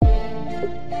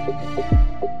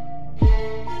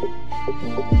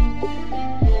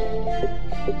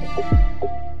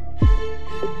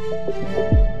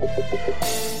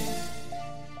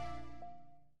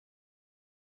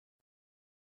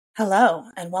Hello,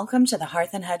 and welcome to the Hearth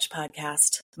and Hedge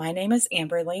podcast. My name is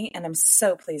Amberly, and I'm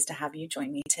so pleased to have you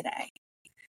join me today.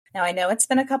 Now, I know it's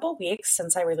been a couple weeks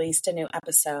since I released a new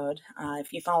episode.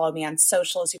 If you follow me on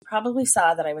socials, you probably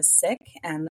saw that I was sick,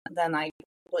 and then I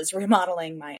was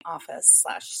remodeling my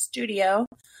office/studio.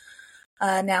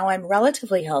 Now I'm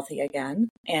relatively healthy again,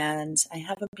 and I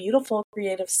have a beautiful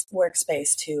creative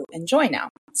workspace to enjoy now.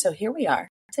 So here we are,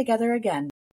 together again.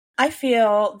 I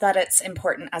feel that it's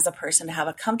important as a person to have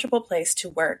a comfortable place to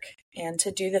work and to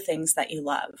do the things that you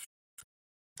love.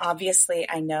 Obviously,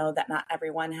 I know that not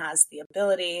everyone has the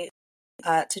ability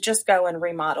to just go and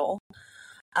remodel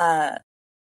to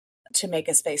make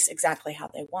a space exactly how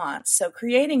they want. So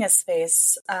creating a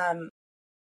space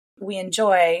we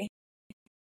enjoy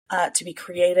to be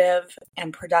creative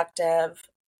and productive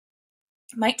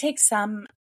might take some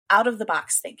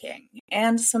out-of-the-box thinking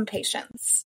and some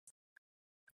patience.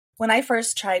 When I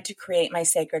first tried to create my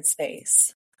sacred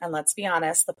space, and let's be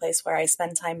honest, the place where I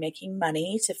spend time making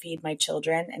money to feed my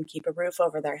children and keep a roof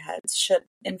over their heads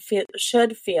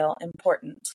should feel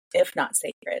important, if not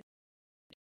sacred.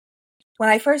 When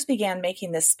I first began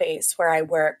making this space where I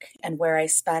work and where I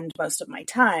spend most of my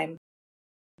time,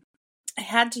 I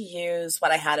had to use what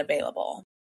I had available.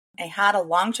 I had a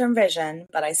long-term vision,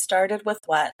 but I started with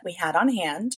what we had on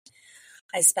hand.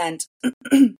 I spent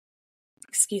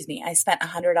I spent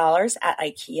 $100 at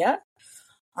IKEA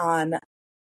on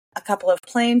a couple of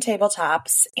plain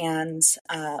tabletops and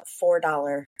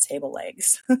 $4 table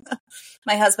legs.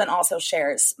 My husband also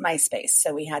shares my space,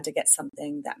 so we had to get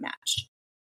something that matched.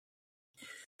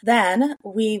 Then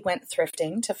we went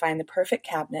thrifting to find the perfect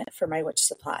cabinet for my witch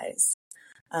supplies.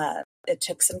 It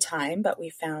took some time, but we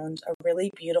found a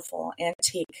really beautiful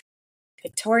antique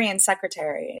Victorian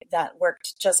secretary that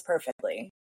worked just perfectly.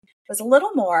 It was a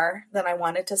little more than I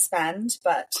wanted to spend,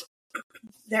 but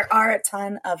there are a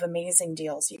ton of amazing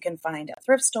deals you can find at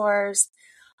thrift stores,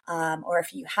 or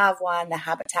if you have one, the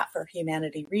Habitat for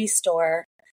Humanity Restore,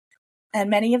 and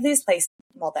many of these places,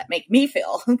 that make me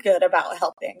feel good about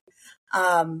helping.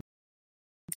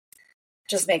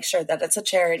 Just make sure that it's a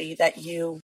charity that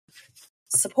you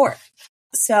support.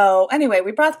 So anyway,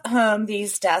 we brought home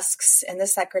these desks and the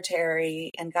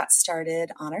secretary and got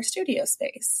started on our studio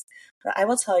space. But I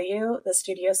will tell you, the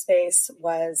studio space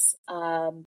was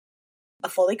a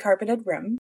fully carpeted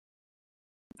room,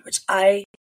 which I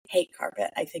hate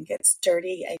carpet. I think it's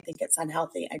dirty. I think it's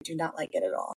unhealthy. I do not like it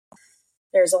at all.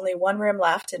 There's only one room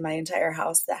left in my entire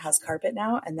house that has carpet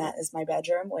now, and that is my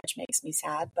bedroom, which makes me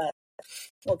sad, but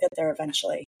we'll get there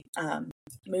eventually.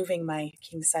 Moving my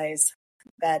king-size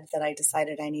bed that I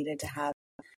decided I needed to have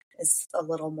is a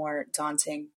little more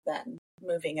daunting than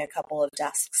moving a couple of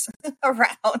desks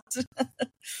around.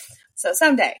 So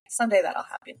someday that'll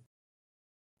happen.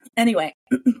 Anyway,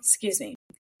 excuse me.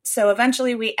 So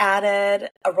eventually we added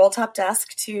a roll-top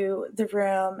desk to the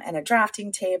room and a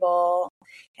drafting table,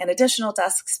 an additional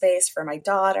desk space for my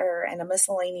daughter, and a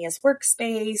miscellaneous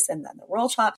workspace, and then the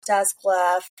roll-top desk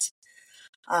left.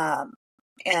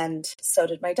 And so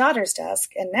did my daughter's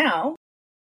desk. And now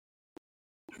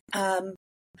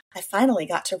I finally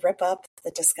got to rip up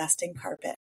the disgusting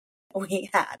carpet we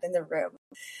had in the room.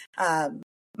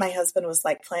 My husband was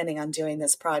planning on doing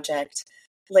this project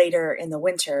later in the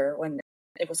winter when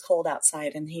it was cold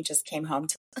outside, and he just came home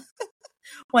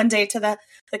one day to the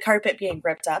carpet being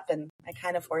ripped up, and I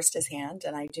kind of forced his hand,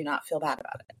 and I do not feel bad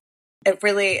about it. It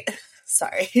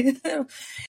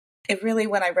really,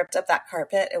 when I ripped up that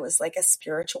carpet, it was like a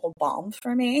spiritual balm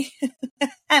for me,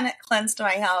 and it cleansed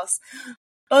my house,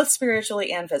 both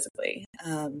spiritually and physically.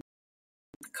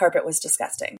 Carpet was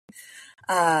disgusting.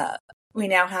 We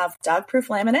now have dog-proof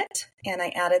laminate, and I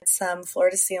added some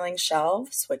floor-to-ceiling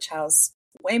shelves, which house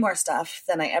way more stuff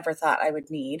than I ever thought I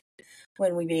would need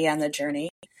when we began the journey.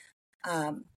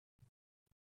 And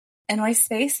my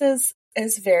space is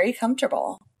very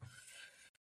comfortable.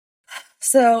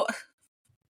 So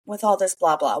with all this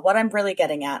blah, blah, what I'm really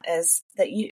getting at is that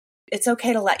it's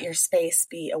okay to let your space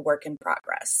be a work in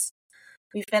progress.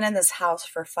 We've been in this house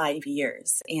for 5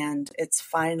 years, and it's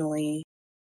finally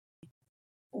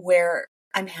where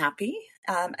I'm happy.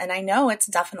 And I know it's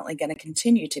definitely going to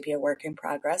continue to be a work in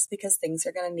progress because things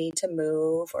are going to need to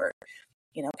move, or,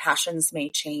 passions may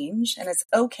change. And it's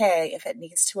okay if it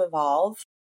needs to evolve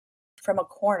from a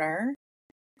corner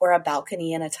or a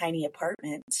balcony in a tiny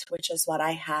apartment, which is what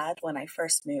I had when I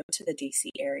first moved to the DC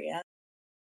area.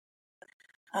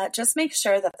 Just make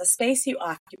sure that the space you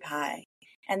occupy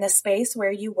and the space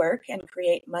where you work and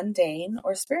create mundane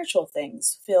or spiritual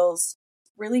things feels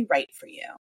really right for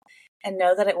you. And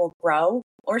know that it will grow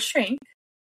or shrink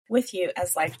with you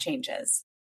as life changes.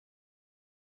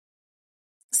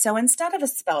 So instead of a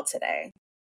spell today,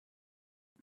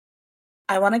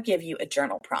 I want to give you a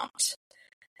journal prompt.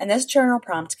 And this journal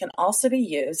prompt can also be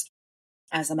used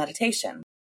as a meditation.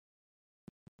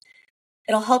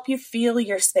 It'll help you feel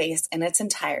your space in its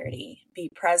entirety, be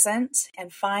present,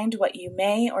 and find what you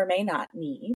may or may not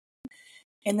need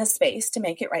in the space to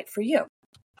make it right for you.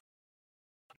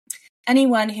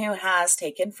 Anyone who has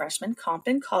taken freshman comp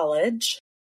in college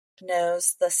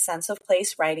knows the sense of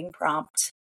place writing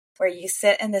prompt, where you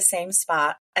sit in the same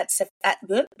spot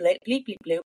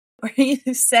where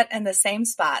you sit in the same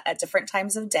spot at different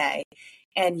times of day,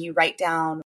 and you write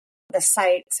down the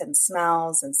sights and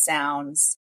smells and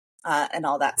sounds and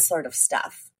all that sort of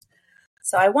stuff.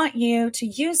 So I want you to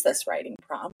use this writing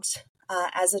prompt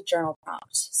as a journal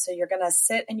prompt. So you're going to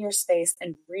sit in your space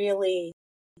and really,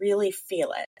 really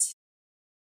feel it.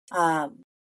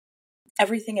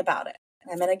 Everything about it.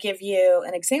 I'm going to give you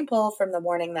an example from the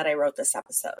morning that I wrote this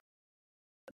episode.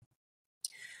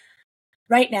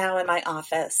 Right now in my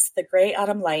office, the gray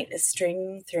autumn light is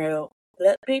streaming through.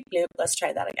 Bloop, bloop, bloop. Let's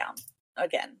try that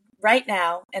again. Right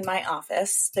now in my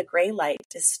office, the gray light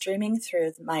is streaming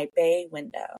through my bay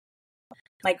window.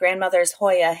 My grandmother's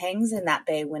Hoya hangs in that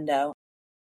bay window,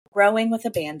 growing with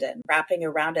abandon, wrapping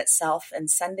around itself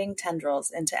and sending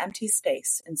tendrils into empty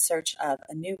space in search of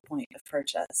a new point of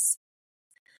purchase.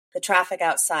 The traffic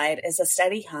outside is a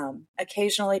steady hum,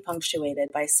 occasionally punctuated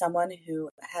by someone who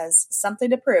has something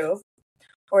to prove,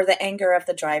 or the anger of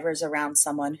the drivers around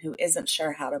someone who isn't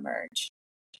sure how to merge.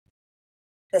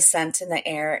 The scent in the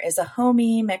air is a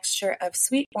homey mixture of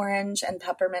sweet orange and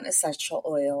peppermint essential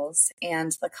oils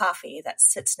and the coffee that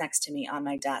sits next to me on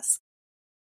my desk.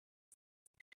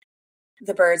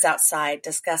 The birds outside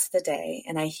discuss the day,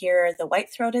 and I hear the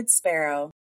white-throated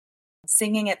sparrow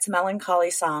singing its melancholy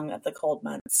song of the cold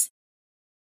months.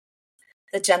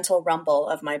 The gentle rumble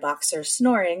of my boxer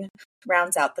snoring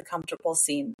rounds out the comfortable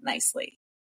scene nicely.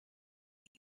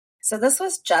 So this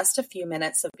was just a few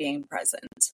minutes of being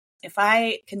present. If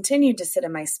I continued to sit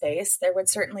in my space, there would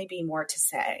certainly be more to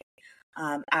say.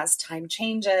 As time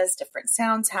changes, different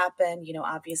sounds happen.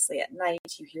 Obviously at night,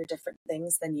 you hear different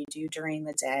things than you do during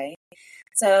the day.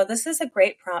 So this is a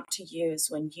great prompt to use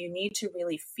when you need to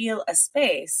really feel a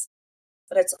space,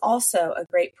 but it's also a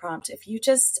great prompt if you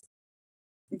just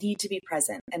need to be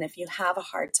present and if you have a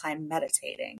hard time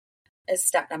meditating, is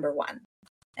step number 1.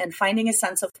 And finding a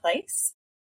sense of place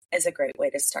is a great way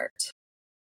to start.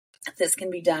 This can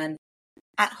be done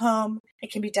at home.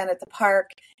 It can be done at the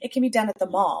park. It can be done at the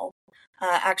mall.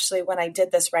 Actually, when I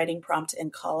did this writing prompt in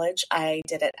college, I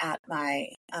did it at my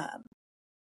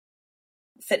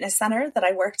fitness center that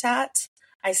I worked at.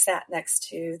 I sat next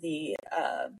to the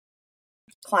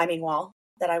climbing wall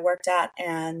that I worked at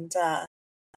and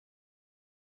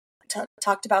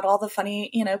talked about all the funny,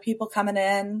 people coming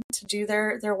in to do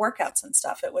their workouts and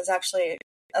stuff. It was actually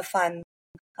a fun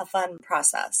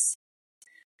process.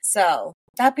 So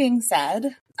that being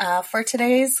said, for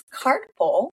today's card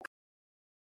pull,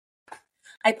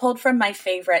 I pulled from my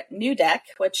favorite new deck,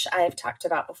 which I've talked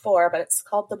about before, but it's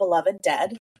called The Beloved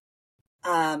Dead.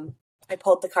 I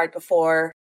pulled the card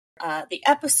before the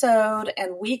episode,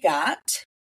 and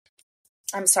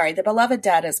The Beloved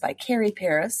Dead is by Carrie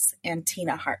Paris and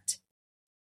Tina Hart.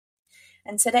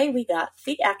 And today we got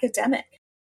The Academic.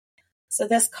 So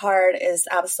this card is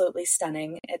absolutely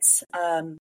stunning. It's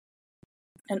an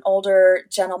older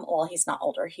gentleman. Well, he's not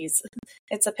older. It's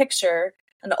an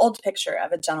old picture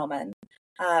of a gentleman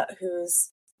who's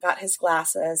got his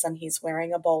glasses and he's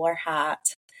wearing a bowler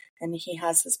hat. And he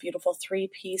has this beautiful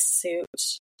 3-piece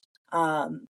suit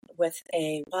with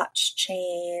a watch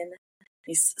chain.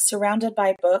 He's surrounded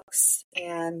by books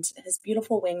and his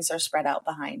beautiful wings are spread out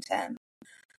behind him.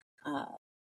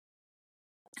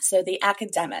 So the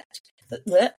academic,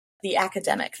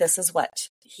 this is what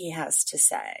he has to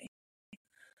say.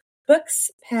 Books,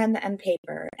 pen, and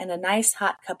paper, and a nice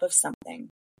hot cup of something.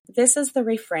 This is the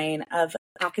refrain of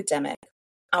Academic,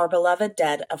 our beloved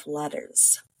dead of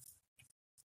letters.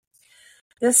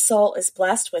 This soul is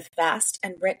blessed with vast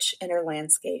and rich inner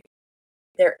landscape.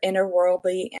 They are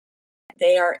interworldly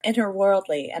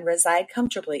and reside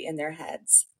comfortably in their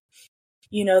heads.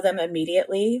 You know them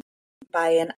immediately by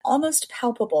an almost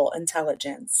palpable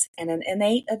intelligence and an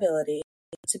innate ability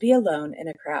to be alone in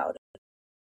a crowd.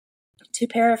 To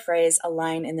paraphrase a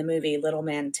line in the movie Little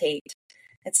Man Tate,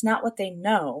 it's not what they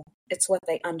know, it's what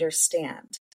they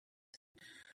understand.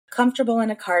 Comfortable in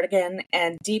a cardigan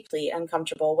and deeply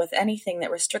uncomfortable with anything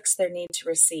that restricts their need to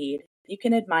recede, you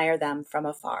can admire them from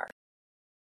afar.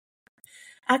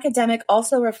 Academic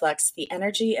also reflects the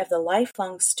energy of the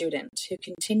lifelong student who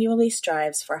continually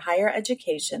strives for higher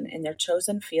education in their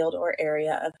chosen field or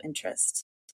area of interest.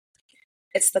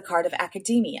 It's the card of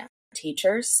academia,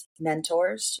 teachers,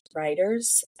 mentors,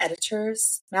 writers,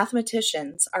 editors,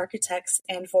 mathematicians, architects,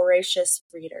 and voracious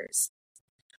readers.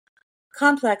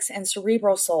 Complex and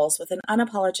cerebral souls with an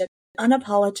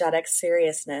unapologetic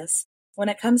seriousness when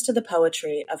it comes to the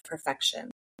poetry of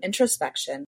perfection,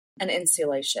 introspection, and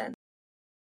insulation.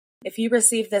 If you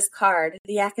receive this card,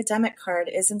 the academic card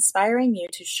is inspiring you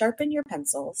to sharpen your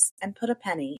pencils and put a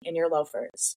penny in your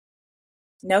loafers.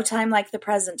 No time like the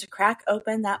present to crack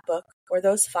open that book or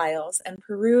those files and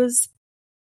pursue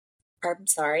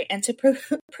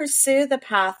the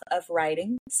path of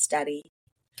writing, study,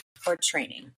 or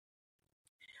training.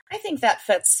 I think that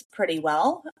fits pretty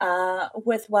well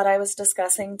with what I was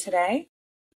discussing today.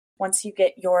 Once you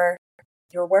get your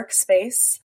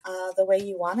workspace the way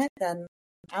you want it, then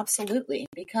absolutely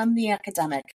become the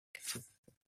academic.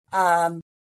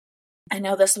 I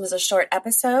know this was a short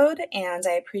episode, and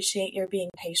I appreciate your being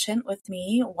patient with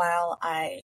me while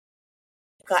I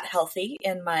got healthy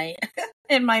in my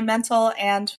in my mental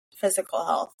and physical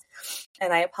health.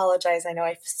 And I apologize. I know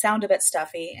I sound a bit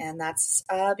stuffy, and that's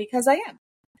because I am.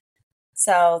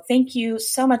 So thank you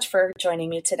so much for joining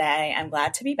me today. I'm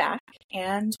glad to be back,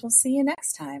 and we'll see you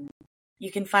next time.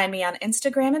 You can find me on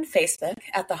Instagram and Facebook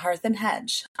at The Hearth and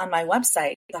Hedge, on my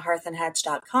website,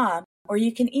 thehearthandhedge.com, or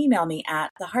you can email me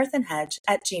at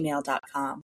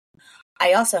thehearthandhedge@gmail.com.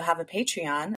 I also have a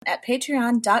Patreon at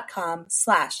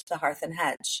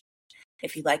patreon.com/thehearthandhedge.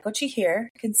 If you like what you hear,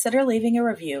 consider leaving a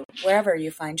review wherever you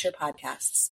find your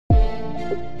podcasts.